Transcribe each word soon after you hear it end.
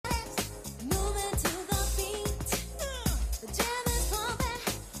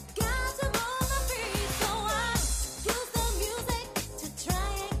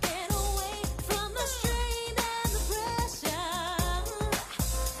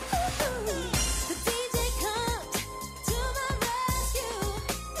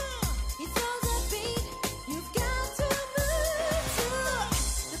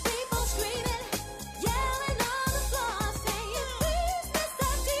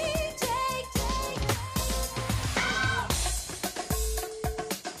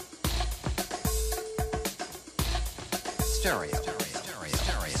stereo.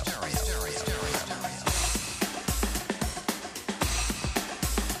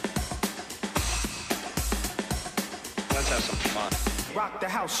 Let's have some fun. Rock the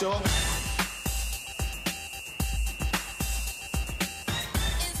house, y'all.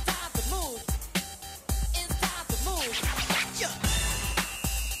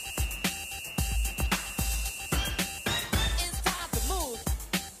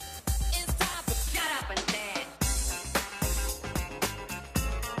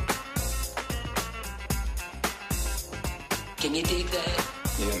 Can you dig that?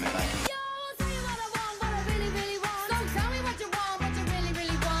 Yeah, man, I can.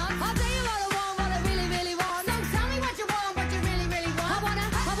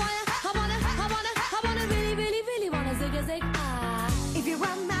 If you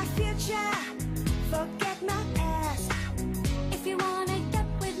want my future, forget my past. If you wanna get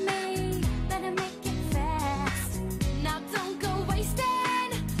with me, better make it fast. Now don't go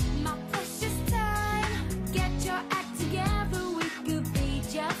wasting my precious time. Get your act together, we could be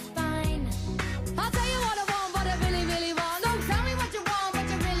just fine. I'll tell you what I want, what I really, really want. Don't tell me what you want, what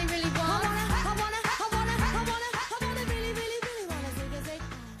you really, really want. I wanna really, really, really wanna zig.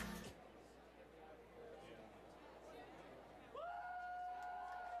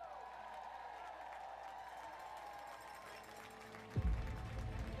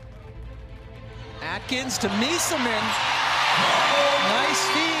 Atkins to Miesemann. Nice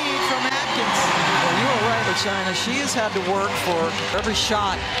feed from Atkins. Well, you were right, China. She has had to work for every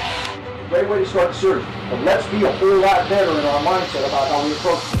shot. Great way to start the series. But let's be a whole lot better in our mindset about how we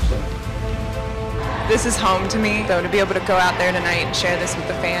approach this thing. This is home to me, so to be able to go out there tonight and share this with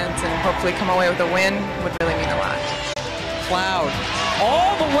the fans and hopefully come away with a win would really mean a lot. Cloud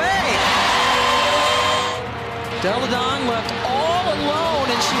all the way. Deladon left all alone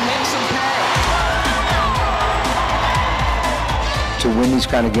and she makes him pay. To win these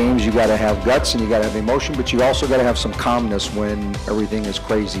kind of games, you got to have guts and you got to have emotion, but you also got to have some calmness when everything is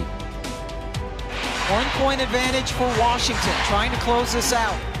crazy. 1 point advantage for Washington, trying to close this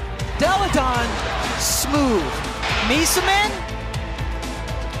out. Deladon, smooth. Miesemann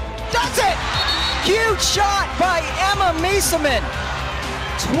does it! Huge shot by Emma Miesemann.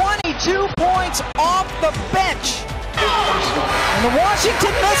 22 points off the bench. And the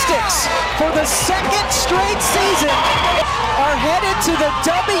Washington Mystics, for the second straight season, are headed to the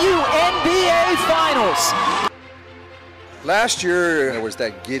WNBA Finals. Last year, there was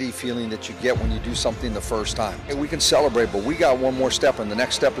that giddy feeling that you get when you do something the first time. We can celebrate, but we got one more step, and the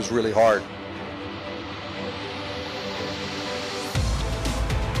next step is really hard.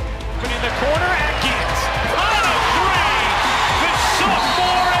 In the corner, Atkins on a three. The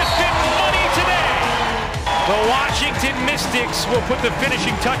sophomore has been money today. The Washington Mystics will put the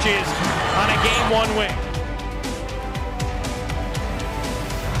finishing touches on a Game 1 win.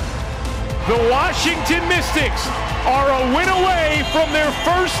 The Washington Mystics are a win away from their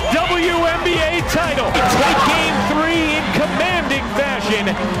first WNBA title. Take Game 3 in commanding fashion.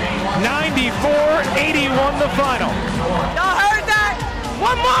 94-81 the final. Y'all heard that?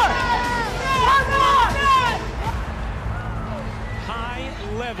 One more!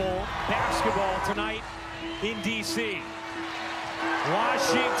 High-level basketball tonight in D.C.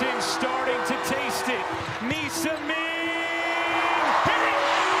 Washington starting to taste it. Miesemann.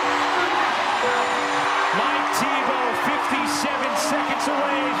 Mike Tebow, 57 seconds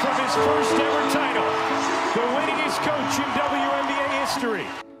away from his first ever title. The winningest coach in WNBA history.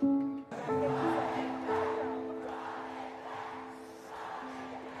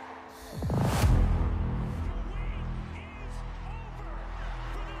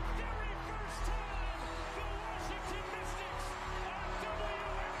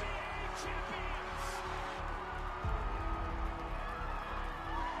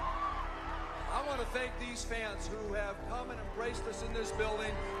 I want to thank these fans who have come and embraced us in this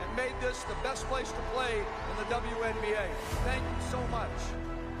building and made this the best place to play in the WNBA. Thank you so much.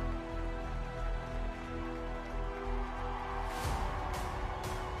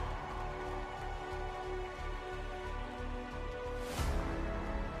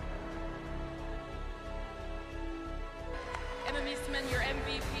 Emma Miesemann, your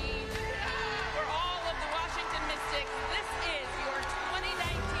MVP. For all of the Washington Mystics, this is your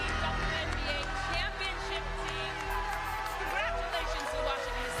 2019 WNBA championship team. Congratulations to the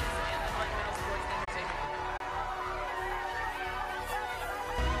Washington Mystics and the Departmental Sports Entertainment.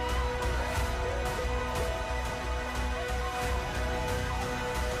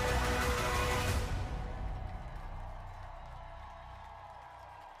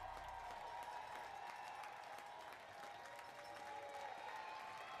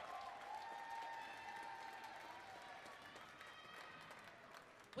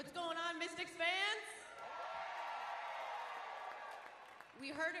 What's going on, Mystics fans? We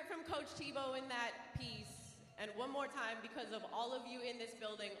heard it from Coach Tebow in that piece, and one more time, because of all of you in this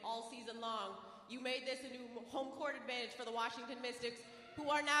building all season long, you made this a new home court advantage for the Washington Mystics, who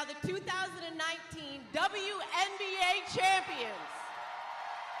are now the 2019 WNBA champions.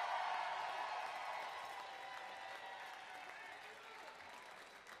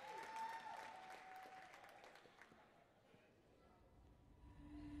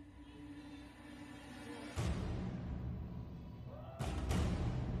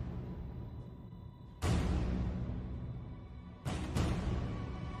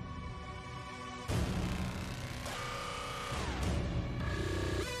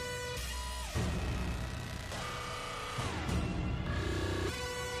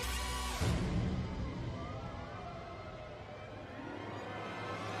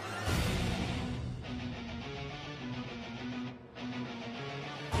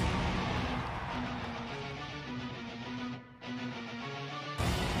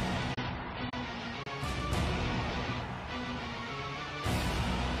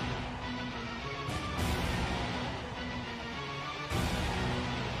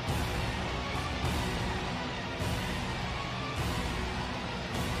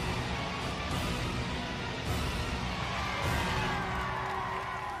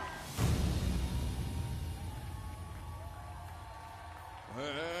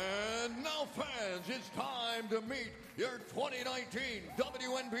 And now, fans, it's time to meet your 2019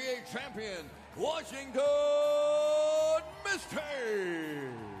 WNBA champion, Washington Mystics.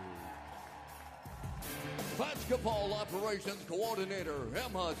 Basketball Operations Coordinator,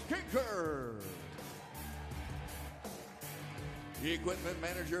 Emma Skinker. Equipment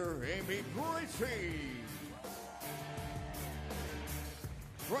Manager, Amy Gracie.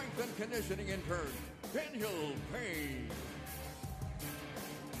 Strength and Conditioning Intern, Daniel Payne.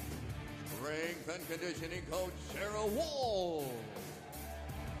 Strength and Conditioning Coach, Sarah Wall.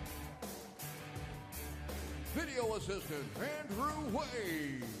 Video Assistant, Andrew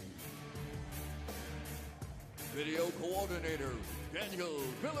Wade. Video Coordinator, Daniel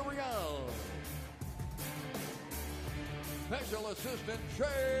Villarreal. Special Assistant,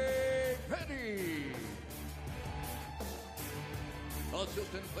 Shay Petty.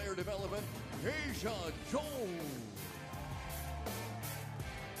 Assistant Player Development, Asia Jones.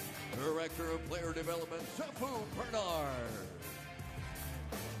 Director of Player Development, Sefu Bernard.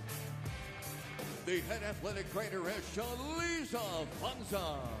 The head athletic trainer is Shalisa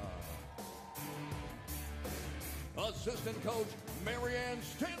Fanza. Assistant coach, Marianne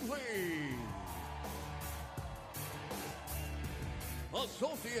Stanley.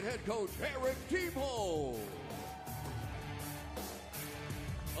 Associate head coach, Eric Debo.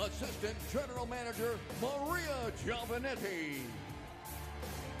 Assistant general manager, Maria Giovanetti.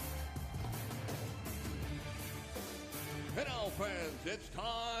 And now, fans, it's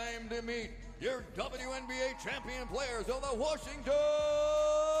time to meet your WNBA champion players of the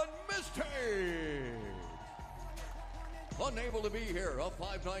Washington Mystics. Unable to be here, a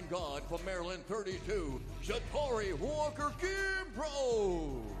 5'9" guard from Maryland, 32, Shatori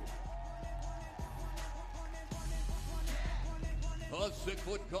Walker-Kimbrough. A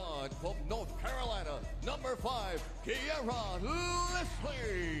 6-foot guard from North Carolina, number 5, Kiara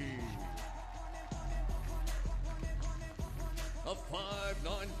Leslie. A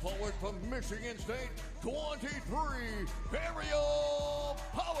 5'9" forward from Michigan State, 23, Ariel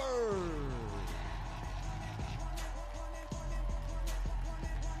Powers.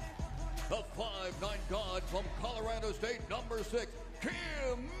 A 5'9" guard from Colorado State, number 6,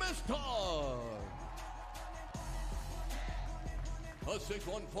 Kim Mistad. A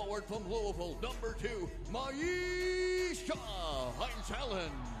 6'1" forward from Louisville, number 2, Maisha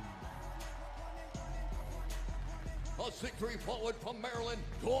Heinz-Allen. A 6'3" forward from Maryland,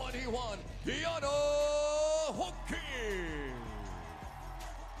 21, Deanna Hawkins.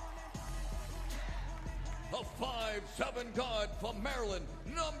 A 5'7" guard from Maryland,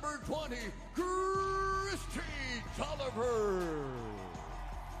 number 20, Christy Tolliver.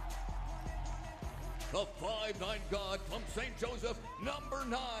 A 5'9" guard from St. Joseph, number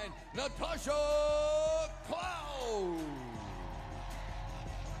 9, Natasha Cloud.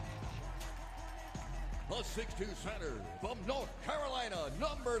 A 6'2" center from North Carolina,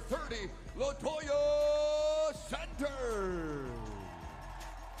 number 30, Latoya Sanders.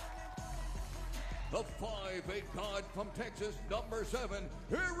 The 5'8" guard from Texas, number 7,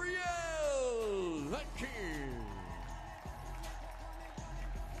 Ariel Latkin.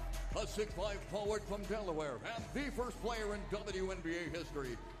 A 6'5" forward from Delaware and the first player in WNBA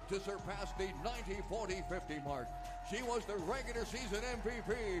history to surpass the 90-40-50 mark, she was the regular season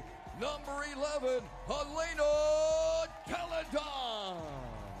MVP, number 11, Helena Caledon.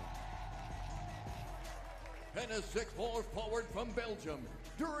 And a 6'4" forward from Belgium.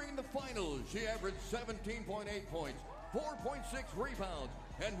 During the finals, she averaged 17.8 points, 4.6 rebounds,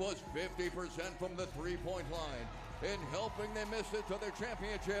 and was 50% from the three-point line. In helping them miss it to their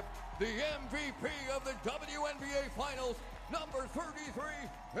championship, the MVP of the WNBA Finals, number 33,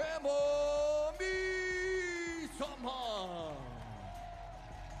 Emma Sama.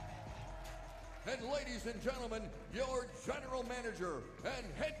 And ladies and gentlemen, your general manager and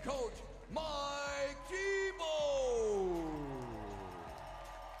head coach, Mike Tebow.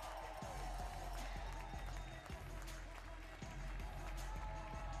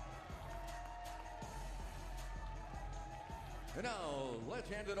 And now, let's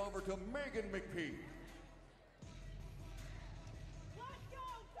hand it over to Megan McPhee.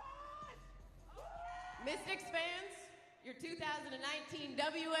 Mystics fans, your 2019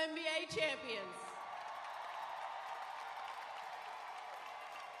 WNBA champions.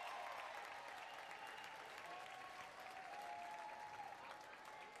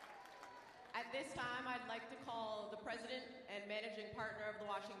 At this time, I'd like to call the president and managing partner of the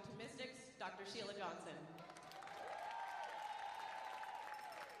Washington Mystics, Dr. Sheila Johnson.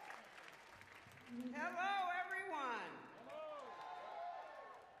 Hello, everyone.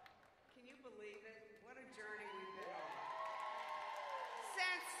 Can you believe it? What a journey we've been on.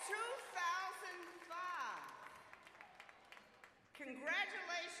 Since 2005.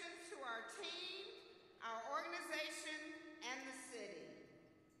 Congratulations to our team, our organization, and the city.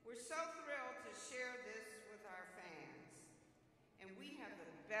 We're so thrilled to share this with our fans. And we have the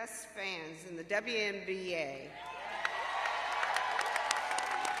best fans in the WNBA.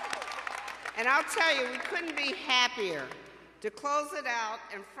 And I'll tell you, we couldn't be happier to close it out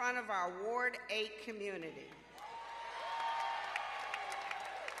in front of our Ward 8 community.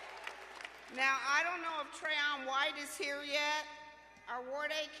 Now, I don't know if Trayon White is here yet. Our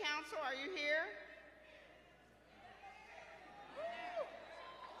Ward 8 council, are you here?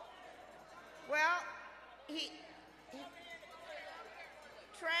 Well,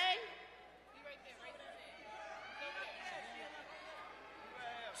 Trey?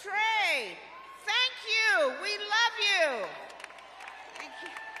 Trey, thank you. We love you. Thank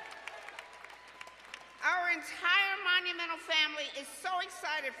you. Our entire Monumental family is so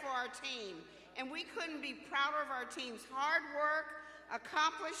excited for our team, and we couldn't be prouder of our team's hard work,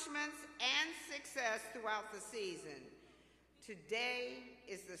 accomplishments, and success throughout the season. Today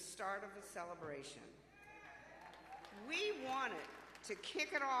is the start of a celebration. We wanted to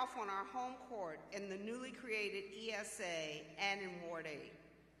kick it off on our home court in the newly created ESA and in Ward 8.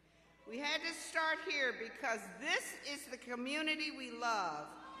 We had to start here because this is the community we love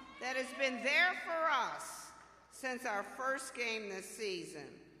that has been there for us since our first game this season.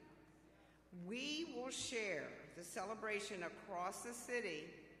 We will share the celebration across the city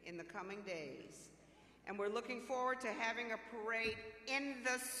in the coming days, and we're looking forward to having a parade in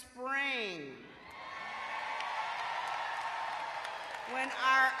the spring when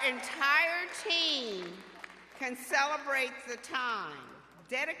our entire team can celebrate the time,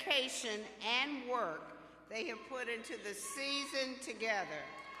 dedication, and work they have put into the season together.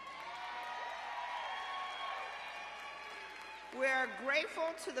 We are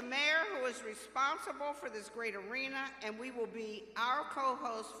grateful to the mayor who is responsible for this great arena, and we will be our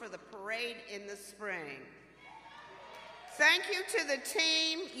co-host for the parade in the spring. Thank you to the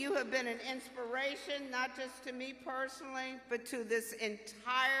team. You have been an inspiration, not just to me personally, but to this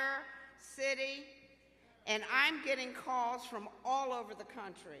entire city. And I'm getting calls from all over the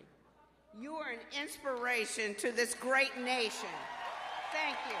country. You are an inspiration to this great nation.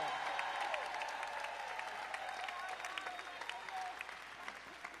 Thank you.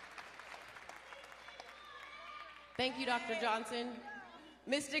 Thank you, Dr. Johnson.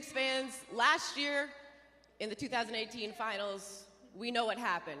 Mystics fans, last year in the 2018 finals, we know what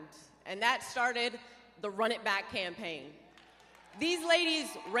happened, and that started the Run It Back campaign. These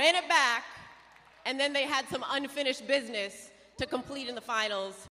ladies ran it back, and then they had some unfinished business to complete in the finals.